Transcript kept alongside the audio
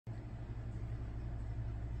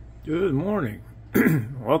Good morning.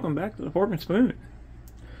 Welcome back to the Fork and Spoon.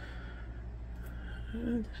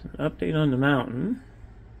 Just an update on the mountain.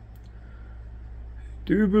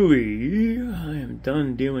 Do believe I am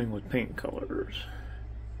done dealing with paint colors.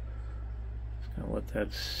 Just gonna let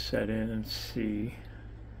that set in and see.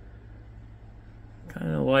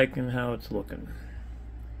 Kind of liking how it's looking.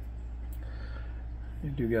 I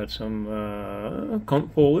do got some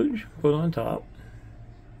clump foliage put on top.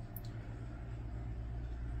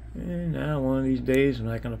 And now one of these days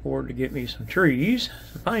when I can afford to get me some trees,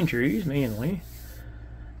 some pine trees mainly.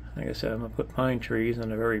 Like I said, I'm going to put pine trees on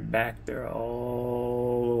the very back there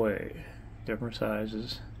all the way. Different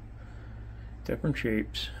sizes, different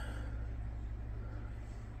shapes.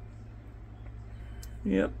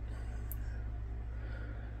 Yep.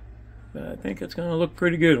 But I think it's going to look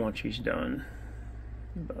pretty good once she's done.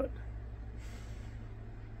 But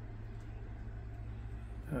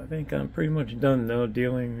I think I'm pretty much done though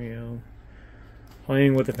dealing,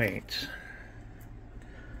 playing with the paints.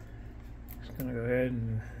 Just gonna go ahead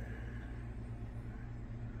and,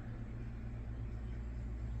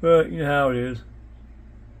 but you know how it is.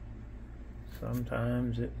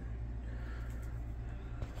 Sometimes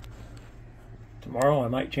tomorrow I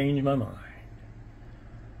might change my mind.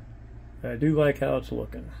 I do like how it's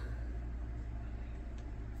looking.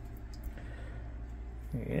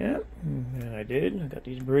 Yeah, and I did. I got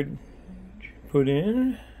these bridge put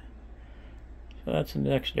in. So that's the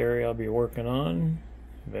next area I'll be working on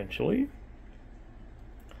eventually.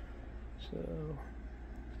 So,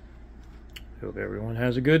 hope everyone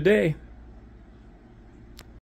has a good day.